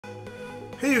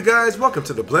Hey you guys, welcome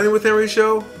to the Blending with Henry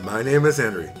show. My name is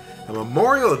Henry. And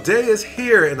Memorial Day is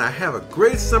here and I have a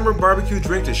great summer barbecue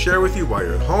drink to share with you while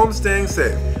you're at home staying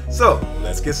safe. So,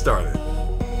 let's get started.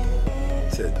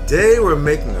 Today we're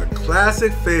making a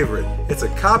classic favorite. It's a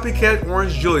COPYCAT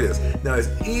Orange Julius. Now it's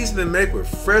easy to make with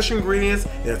fresh ingredients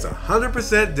and it's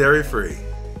 100% dairy free.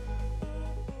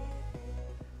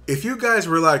 If you guys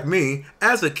were like me,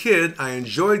 as a kid, I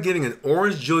enjoyed getting an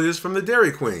Orange Julius from the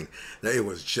Dairy Queen. Now, it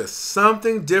was just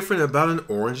something different about an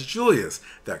Orange Julius.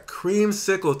 That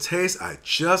creamsicle taste I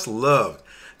just loved.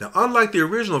 Now, unlike the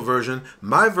original version,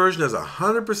 my version is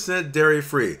 100%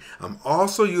 dairy-free. I'm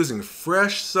also using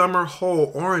fresh summer whole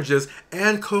oranges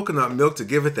and coconut milk to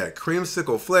give it that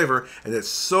creamsicle flavor, and it's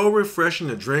so refreshing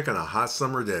to drink on a hot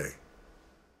summer day.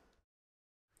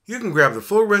 You can grab the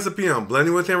full recipe on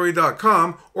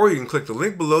blendingwithhenry.com or you can click the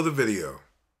link below the video.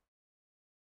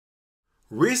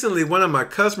 Recently, one of my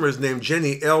customers named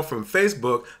Jenny L from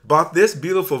Facebook bought this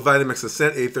beautiful Vitamix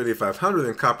Ascent A3500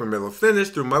 in copper metal finish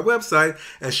through my website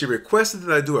and she requested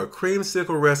that I do a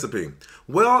creamsicle recipe.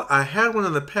 Well, I had one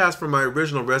in the past from my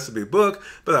original recipe book,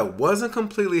 but I wasn't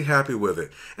completely happy with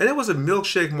it. And it was a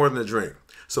milkshake more than a drink.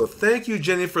 So thank you,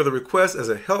 Jenny, for the request as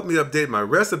it helped me update my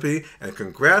recipe, and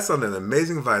congrats on that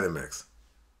amazing Vitamix.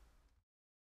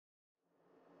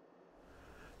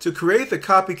 To create the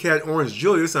COPYCAT Orange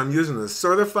Julius, I'm using the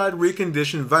certified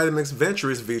reconditioned Vitamix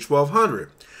Venturist V1200.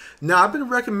 Now, I've been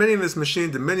recommending this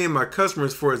machine to many of my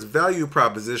customers for its value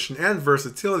proposition and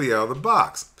versatility out of the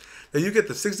box. Now, you get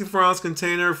the 64-ounce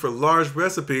container for large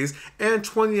recipes and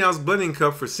 20-ounce blending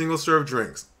cup for single-serve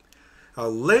drinks.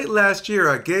 Late last year,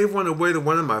 I gave one away to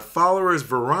one of my followers,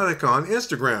 Veronica, on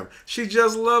Instagram. She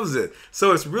just loves it,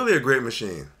 so it's really a great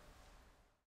machine.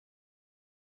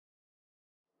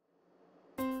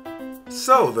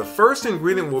 So, the first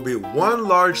ingredient will be one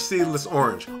large seedless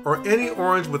orange, or any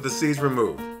orange with the seeds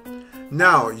removed.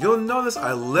 Now, you'll notice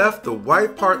I left the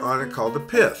white part on it called the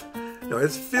pith. Now,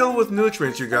 it's filled with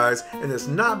nutrients, you guys, and it's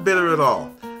not bitter at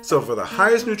all. So for the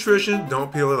highest nutrition,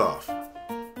 don't peel it off.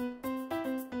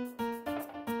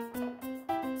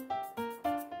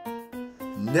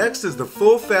 Next is the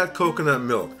full-fat coconut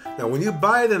milk. Now when you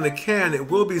buy it in the can, it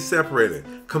will be separated.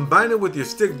 Combine it with your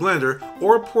stick blender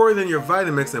or pour it in your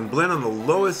Vitamix and blend on the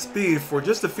lowest speed for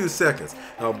just a few seconds.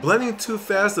 Now blending too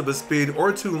fast of a speed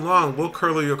or too long will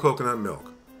curdle your coconut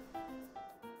milk.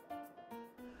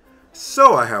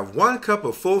 So I have 1 cup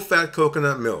of full-fat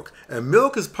coconut milk, and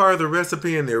milk is part of the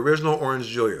recipe in the original Orange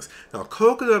Julius. Now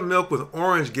coconut milk with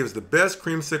orange gives the best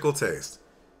creamsicle taste.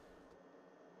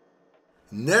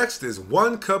 Next is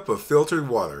 1 cup of filtered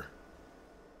water.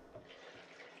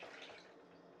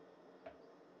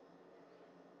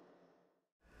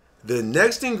 The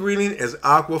next ingredient is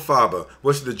aquafaba,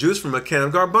 which is the juice from a can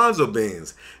of garbanzo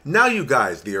beans. Now you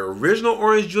guys, the original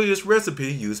Orange Julius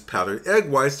recipe used powdered egg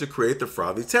whites to create the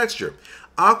frothy texture.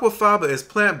 Aquafaba is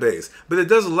plant-based, but it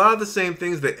does a lot of the same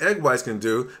things that egg whites can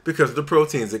do because of the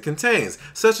proteins it contains,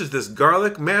 such as this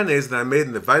garlic mayonnaise that I made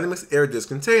in the Vitamix Air Disc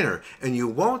container, and you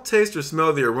won't taste or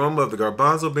smell the aroma of the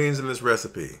garbanzo beans in this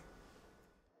recipe.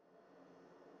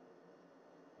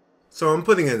 So I'm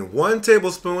putting in 1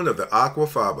 tablespoon of the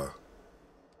aquafaba.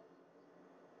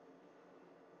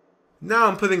 Now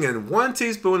I'm putting in 1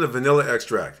 teaspoon of vanilla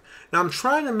extract. Now I'm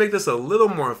trying to make this a little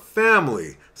more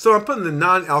family, so I'm putting the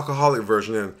non-alcoholic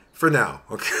version in for now.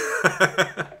 Okay.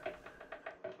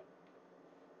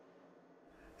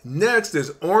 Next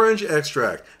is orange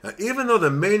extract. Now even though the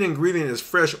main ingredient is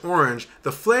fresh orange,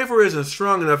 the flavor isn't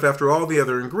strong enough after all the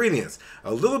other ingredients.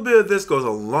 A little bit of this goes a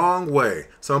long way,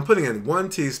 so I'm putting in 1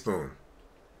 teaspoon.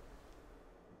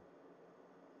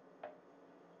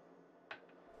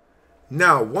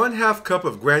 Now 1/2 cup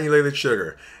of granulated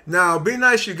sugar. Now be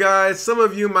nice you guys, some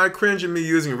of you might cringe at me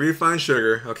using refined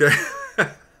sugar, okay?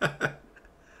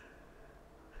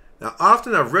 Now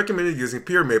often I've recommended using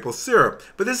pure maple syrup,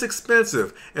 but it's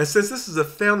expensive, and since this is a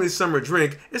family summer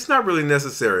drink, it's not really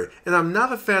necessary, and I'm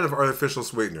not a fan of artificial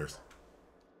sweeteners.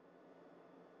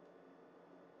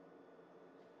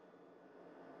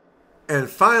 And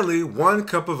finally, 1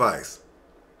 cup of ice.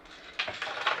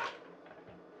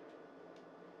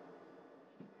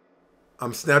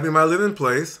 I'm snapping my lid in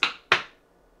place.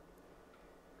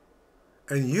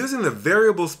 And using the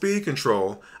variable speed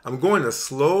control, I'm going to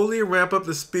slowly ramp up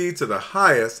the speed to the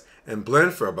highest and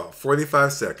blend for about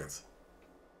 45 seconds.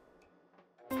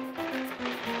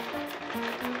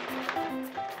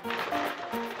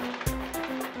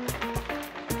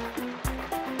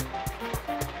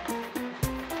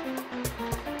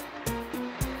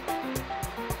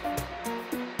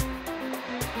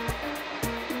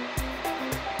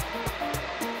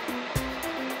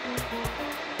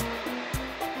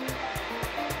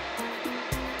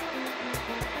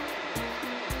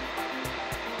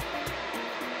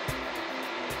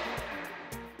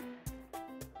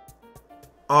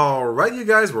 Alright you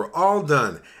guys, we're all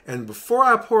done. And before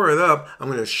I pour it up, I'm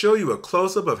going to show you a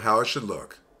close-up of how it should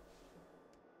look.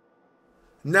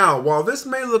 Now, while this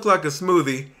may look like a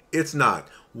smoothie, it's not.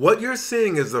 What you're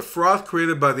seeing is the froth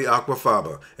created by the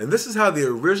aquafaba, and this is how the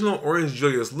original Orange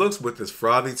Julius looks with this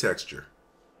frothy texture.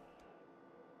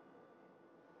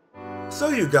 So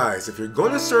you guys, if you're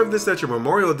going to serve this at your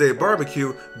Memorial Day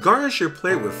barbecue, garnish your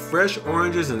plate with fresh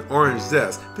oranges and orange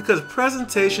zest because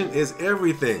presentation is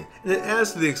everything and it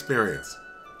adds to the experience.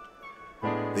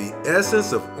 The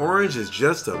essence of orange is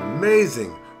just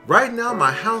amazing. Right now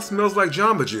my house smells like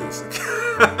Jamba Juice.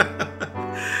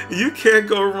 You can't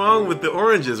go wrong with the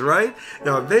oranges, right?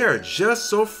 Now they are just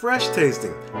so fresh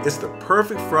tasting. It's the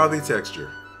perfect frothy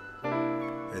texture.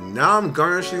 And now I'm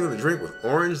garnishing the drink with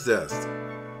orange zest.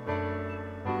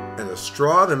 And a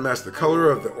straw to match the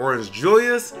color of the Orange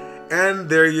Julius, and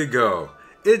there you go.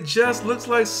 It just looks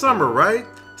like summer, right?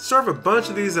 Serve a bunch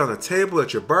of these on a table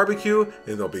at your barbecue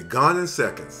and they'll be gone in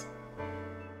seconds.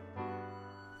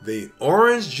 The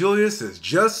Orange Julius is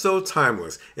just so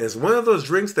timeless, and it's one of those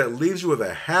drinks that leaves you with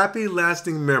a happy,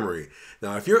 lasting memory.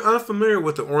 Now, if you're unfamiliar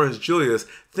with the Orange Julius,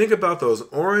 think about those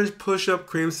orange push-up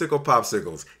creamsicle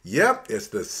popsicles. Yep, it's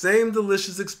the same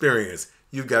delicious experience.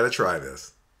 You've got to try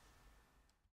this.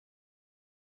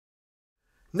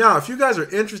 Now, if you guys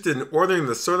are interested in ordering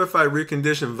the certified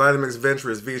reconditioned Vitamix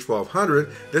Venturist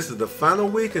V1200, this is the final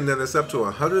week and then it's up to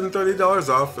 $130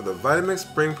 off for the Vitamix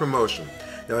Spring Promotion.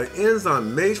 Now, it ends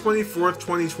on May 24th,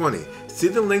 2020. See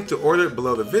the link to order it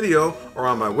below the video or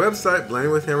on my website,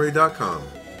 blendingwithhenry.com.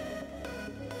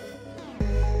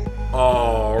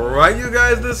 Alright you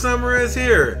guys, the summer is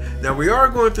here. Now we are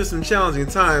going through some challenging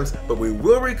times, but we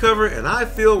will recover and I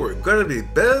feel we're going to be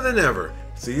better than ever.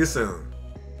 See you soon.